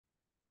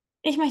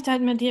Ich möchte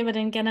heute mit dir über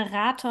den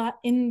Generator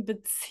in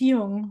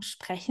Beziehung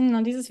sprechen.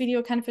 Und dieses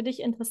Video kann für dich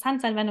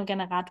interessant sein, wenn du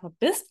Generator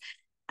bist,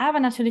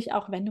 aber natürlich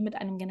auch, wenn du mit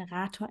einem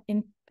Generator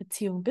in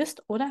Beziehung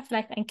bist oder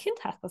vielleicht ein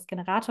Kind hast, das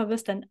Generator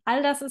bist, denn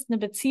all das ist eine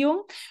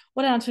Beziehung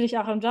oder natürlich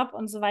auch im Job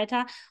und so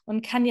weiter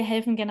und kann dir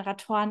helfen,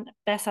 Generatoren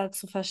besser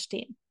zu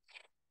verstehen.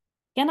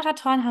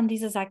 Generatoren haben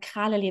diese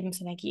sakrale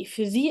Lebensenergie.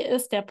 Für sie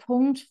ist der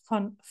Punkt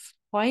von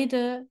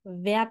Freude,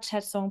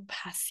 Wertschätzung,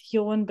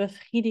 Passion,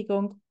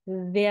 Befriedigung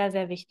sehr,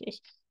 sehr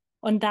wichtig.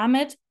 Und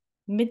damit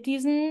mit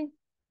diesen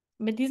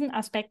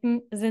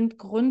Aspekten sind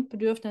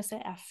Grundbedürfnisse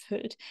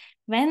erfüllt.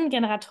 Wenn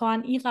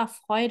Generatoren ihrer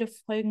Freude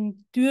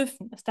folgen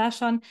dürfen, ist das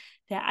schon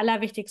der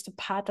allerwichtigste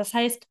Part. Das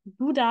heißt,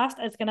 du darfst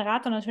als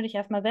Generator natürlich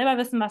erstmal selber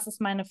wissen, was ist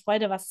meine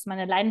Freude, was ist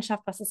meine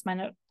Leidenschaft, was ist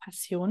meine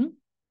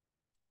Passion.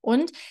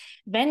 Und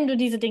wenn du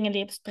diese Dinge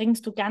lebst,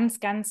 bringst du ganz,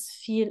 ganz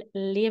viel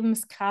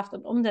Lebenskraft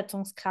und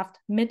Umsetzungskraft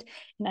mit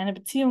in eine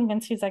Beziehung,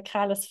 ganz viel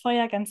sakrales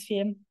Feuer, ganz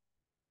viel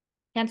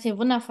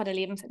wundervolle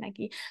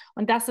Lebensenergie.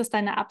 Und das ist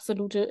deine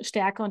absolute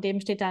Stärke und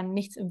dem steht dann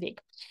nichts im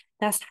Weg.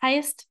 Das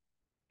heißt,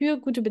 für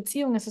gute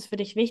Beziehungen ist es für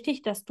dich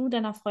wichtig, dass du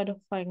deiner Freude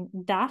folgen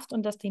darfst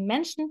und dass die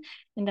Menschen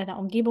in deiner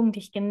Umgebung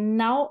dich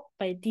genau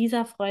bei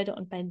dieser Freude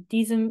und bei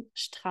diesem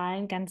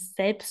Strahlen ganz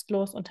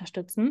selbstlos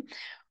unterstützen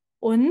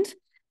und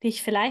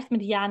dich vielleicht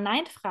mit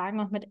Ja-Nein-Fragen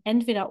und mit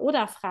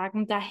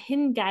Entweder-Oder-Fragen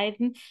dahin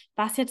guiden,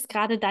 was jetzt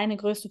gerade deine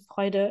größte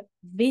Freude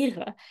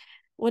wäre.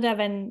 Oder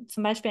wenn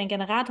zum Beispiel ein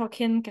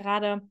Generatorkind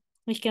gerade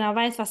nicht genau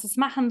weiß, was es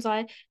machen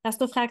soll, dass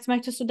du fragst,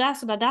 möchtest du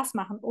das oder das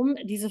machen, um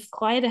diese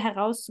Freude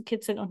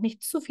herauszukitzeln und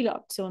nicht zu viele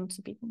Optionen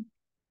zu bieten.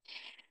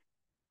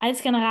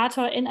 Als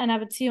Generator in einer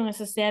Beziehung ist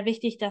es sehr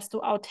wichtig, dass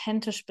du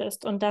authentisch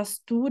bist und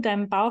dass du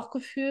deinem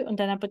Bauchgefühl und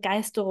deiner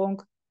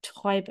Begeisterung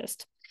treu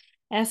bist.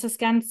 Es ist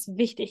ganz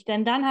wichtig,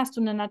 denn dann hast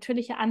du eine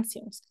natürliche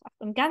Anziehungskraft.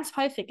 Und ganz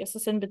häufig ist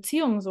es in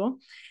Beziehungen so,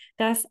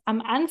 dass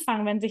am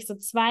Anfang, wenn sich so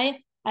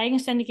zwei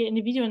eigenständige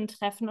Individuen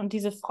treffen und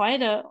diese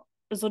Freude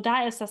so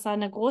da ist, dass da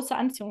eine große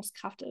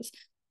Anziehungskraft ist.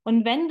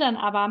 Und wenn dann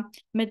aber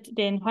mit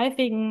den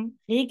häufigen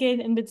Regeln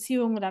in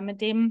Beziehungen oder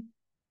mit dem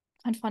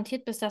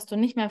konfrontiert bist, dass du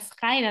nicht mehr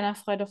frei deiner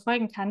Freude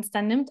folgen kannst,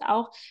 dann nimmt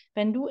auch,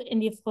 wenn du in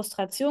die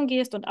Frustration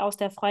gehst und aus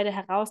der Freude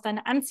heraus,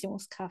 deine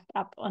Anziehungskraft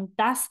ab. Und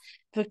das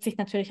wirkt sich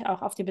natürlich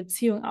auch auf die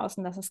Beziehung aus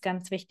und das ist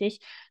ganz wichtig.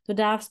 Du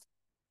darfst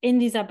in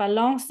dieser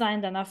Balance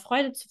sein, deiner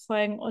Freude zu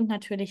folgen und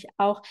natürlich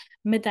auch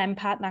mit deinem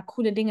Partner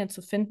coole Dinge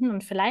zu finden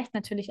und vielleicht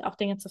natürlich auch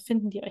Dinge zu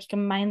finden, die euch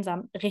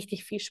gemeinsam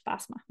richtig viel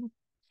Spaß machen.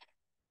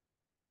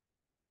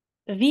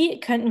 Wie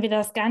könnten wir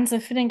das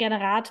Ganze für den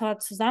Generator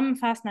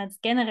zusammenfassen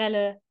als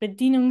generelle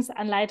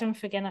Bedienungsanleitung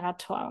für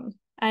Generatoren?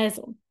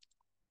 Also,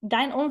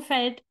 dein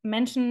Umfeld,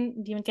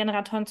 Menschen, die mit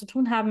Generatoren zu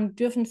tun haben,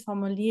 dürfen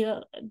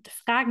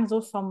Fragen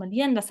so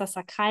formulieren, dass das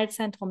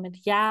Sakralzentrum mit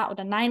Ja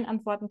oder Nein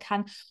antworten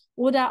kann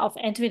oder auf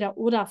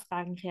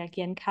Entweder-Oder-Fragen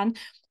reagieren kann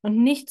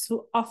und nicht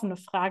zu offene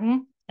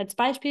Fragen. Als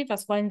Beispiel,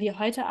 was wollen wir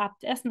heute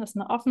Abend essen, ist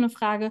eine offene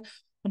Frage.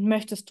 Und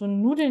möchtest du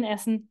Nudeln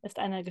essen, ist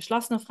eine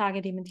geschlossene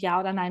Frage, die mit Ja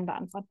oder Nein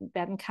beantwortet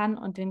werden kann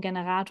und dem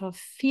Generator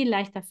viel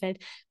leichter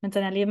fällt, mit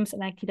seiner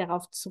Lebensenergie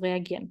darauf zu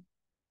reagieren.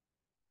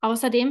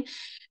 Außerdem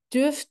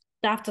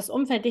darf das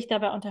Umfeld dich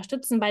dabei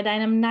unterstützen, bei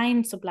deinem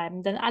Nein zu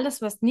bleiben. Denn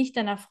alles, was nicht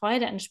deiner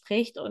Freude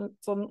entspricht und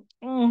so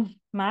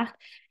macht,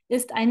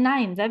 ist ein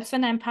Nein. Selbst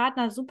wenn dein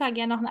Partner super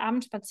gern noch einen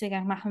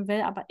Abendspaziergang machen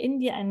will, aber in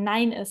dir ein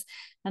Nein ist,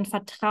 dann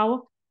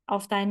vertrau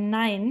auf dein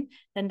Nein,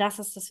 denn das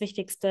ist das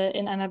Wichtigste,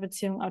 in einer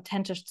Beziehung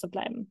authentisch zu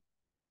bleiben.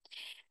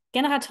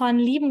 Generatoren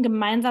lieben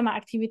gemeinsame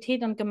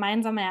Aktivitäten und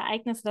gemeinsame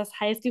Ereignisse. Das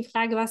heißt, die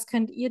Frage, was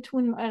könnt ihr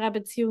tun in eurer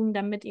Beziehung,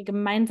 damit ihr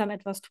gemeinsam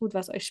etwas tut,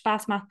 was euch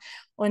Spaß macht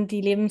und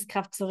die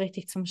Lebenskraft so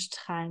richtig zum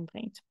Strahlen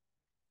bringt.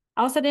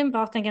 Außerdem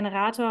braucht der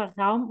Generator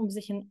Raum, um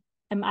sich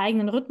im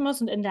eigenen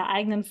Rhythmus und in der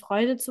eigenen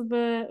Freude zu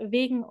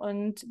bewegen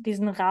und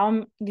diesen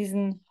Raum,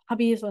 diesen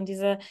Hobbys und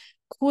diese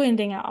coolen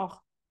Dinge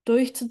auch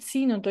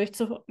durchzuziehen und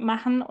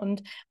durchzumachen.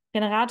 Und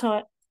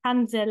Generator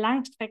kann sehr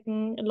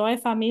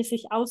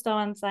langstreckenläufermäßig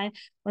ausdauernd sein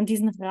und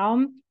diesen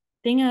Raum,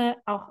 Dinge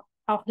auch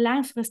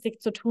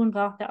langfristig zu tun,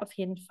 braucht er auf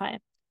jeden Fall.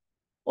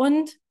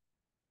 Und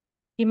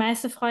die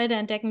meiste Freude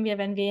entdecken wir,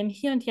 wenn wir im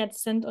Hier und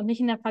Jetzt sind und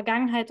nicht in der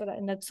Vergangenheit oder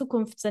in der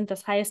Zukunft sind.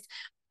 Das heißt,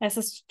 es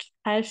ist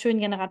total schön,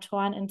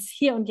 Generatoren ins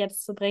Hier und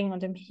Jetzt zu bringen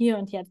und im Hier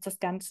und Jetzt das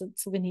Ganze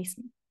zu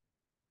genießen.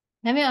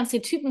 Wenn wir uns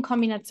die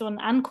Typenkombinationen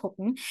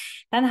angucken,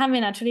 dann haben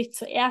wir natürlich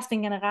zuerst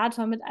den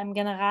Generator mit einem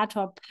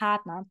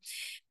Generatorpartner.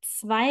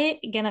 Zwei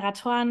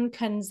Generatoren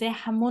können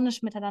sehr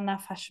harmonisch miteinander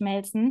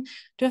verschmelzen,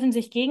 dürfen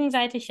sich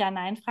gegenseitig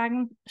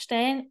Ja-Nein-Fragen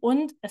stellen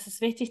und es ist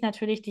wichtig,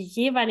 natürlich die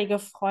jeweilige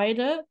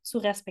Freude zu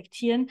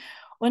respektieren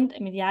und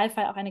im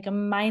Idealfall auch eine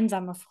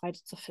gemeinsame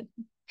Freude zu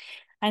finden.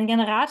 Ein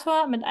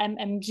Generator mit einem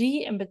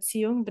MG in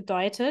Beziehung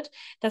bedeutet,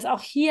 dass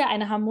auch hier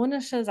eine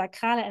harmonische,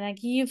 sakrale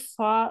Energie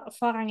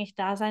vorrangig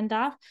da sein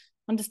darf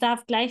und es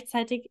darf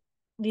gleichzeitig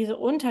diese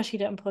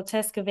Unterschiede im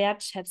Prozess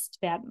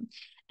gewertschätzt werden.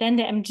 Denn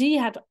der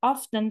MG hat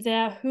oft einen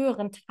sehr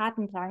höheren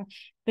Tatendrang,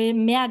 will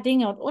mehr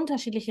Dinge und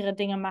unterschiedlichere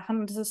Dinge machen.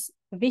 Und es ist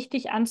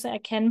wichtig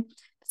anzuerkennen,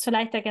 dass zu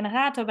leichter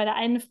Generator bei der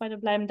einen Freude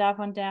bleiben darf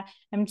und der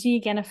MG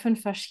gerne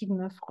 5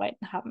 verschiedene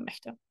Freuden haben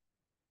möchte.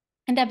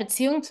 In der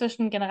Beziehung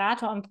zwischen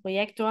Generator und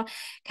Projektor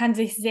kann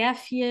sich sehr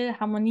viel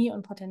Harmonie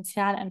und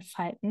Potenzial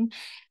entfalten,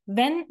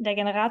 wenn der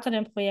Generator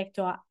den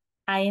Projektor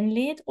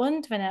einlädt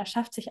und wenn er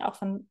schafft, sich auch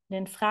von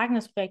den Fragen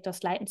des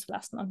Projektors leiten zu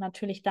lassen. Und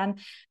natürlich dann,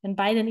 wenn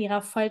beide in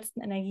ihrer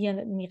vollsten Energie und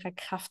in ihrer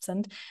Kraft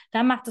sind,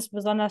 dann macht es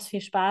besonders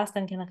viel Spaß,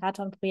 denn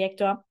Generator und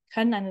Projektor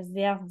können eine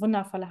sehr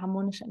wundervolle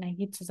harmonische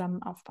Energie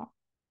zusammen aufbauen.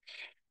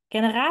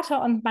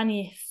 Generator und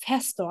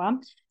Manifestor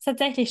ist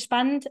tatsächlich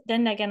spannend,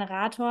 denn der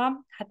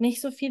Generator hat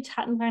nicht so viel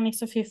Tatendrang, nicht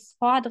so viel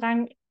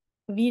Vordrang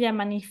wie der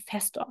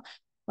Manifestor.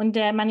 Und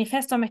der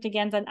Manifestor möchte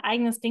gern sein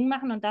eigenes Ding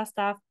machen und das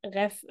darf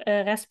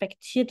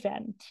respektiert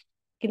werden.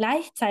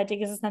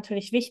 Gleichzeitig ist es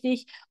natürlich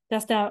wichtig,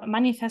 dass der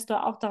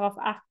Manifestor auch darauf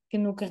achtet,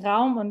 genug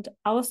Raum und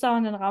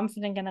ausdauernden Raum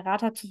für den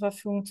Generator zur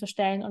Verfügung zu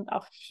stellen und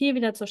auch hier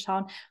wieder zu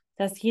schauen,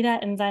 dass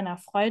jeder in seiner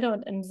Freude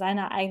und in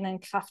seiner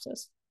eigenen Kraft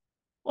ist.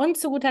 Und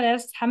zu guter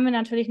Letzt haben wir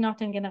natürlich noch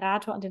den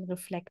Generator und den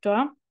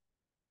Reflektor.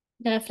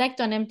 Der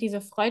Reflektor nimmt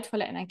diese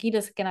freudvolle Energie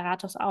des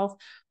Generators auf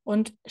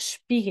und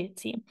spiegelt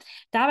sie.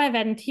 Dabei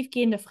werden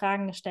tiefgehende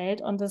Fragen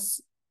gestellt und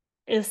es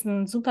ist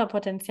ein super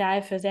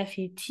Potenzial für sehr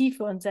viel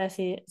Tiefe und sehr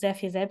viel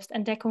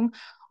Selbstentdeckung.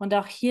 Und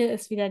auch hier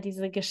ist wieder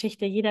diese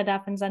Geschichte, jeder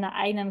darf in seiner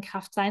eigenen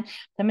Kraft sein,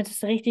 damit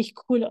es richtig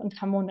cool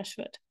und harmonisch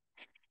wird.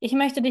 Ich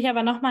möchte dich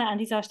aber nochmal an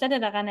dieser Stelle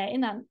daran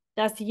erinnern,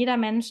 dass jeder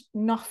Mensch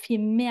noch viel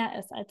mehr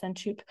ist als ein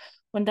Typ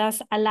und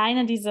dass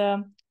alleine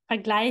diese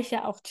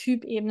Vergleiche auf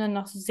Typebene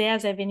noch sehr,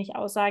 sehr wenig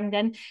aussagen,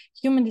 denn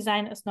Human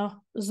Design ist noch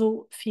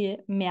so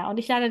viel mehr. Und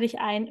ich lade dich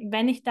ein,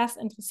 wenn dich das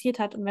interessiert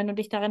hat und wenn du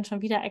dich darin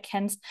schon wieder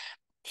erkennst,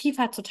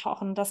 tiefer zu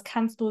tauchen. Das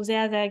kannst du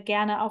sehr, sehr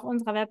gerne auf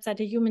unserer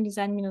Webseite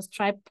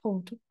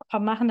humandesign-tribe.com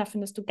machen. Da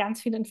findest du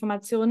ganz viele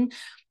Informationen,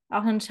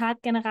 auch einen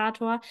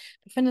Chartgenerator.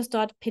 Du findest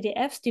dort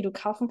PDFs, die du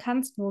kaufen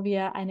kannst, wo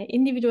wir eine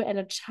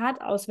individuelle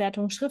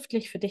Chartauswertung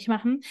schriftlich für dich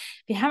machen.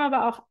 Wir haben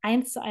aber auch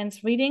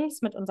 1:1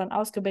 Readings mit unseren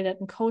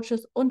ausgebildeten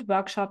Coaches und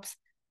Workshops.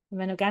 Und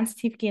wenn du ganz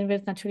tief gehen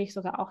willst, natürlich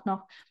sogar auch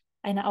noch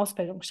eine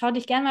Ausbildung. Schau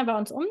dich gerne mal bei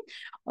uns um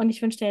und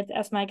ich wünsche dir jetzt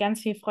erstmal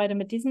ganz viel Freude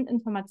mit diesen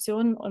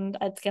Informationen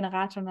und als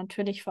Generator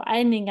natürlich vor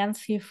allen Dingen ganz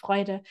viel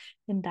Freude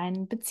in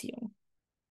deinen Beziehungen.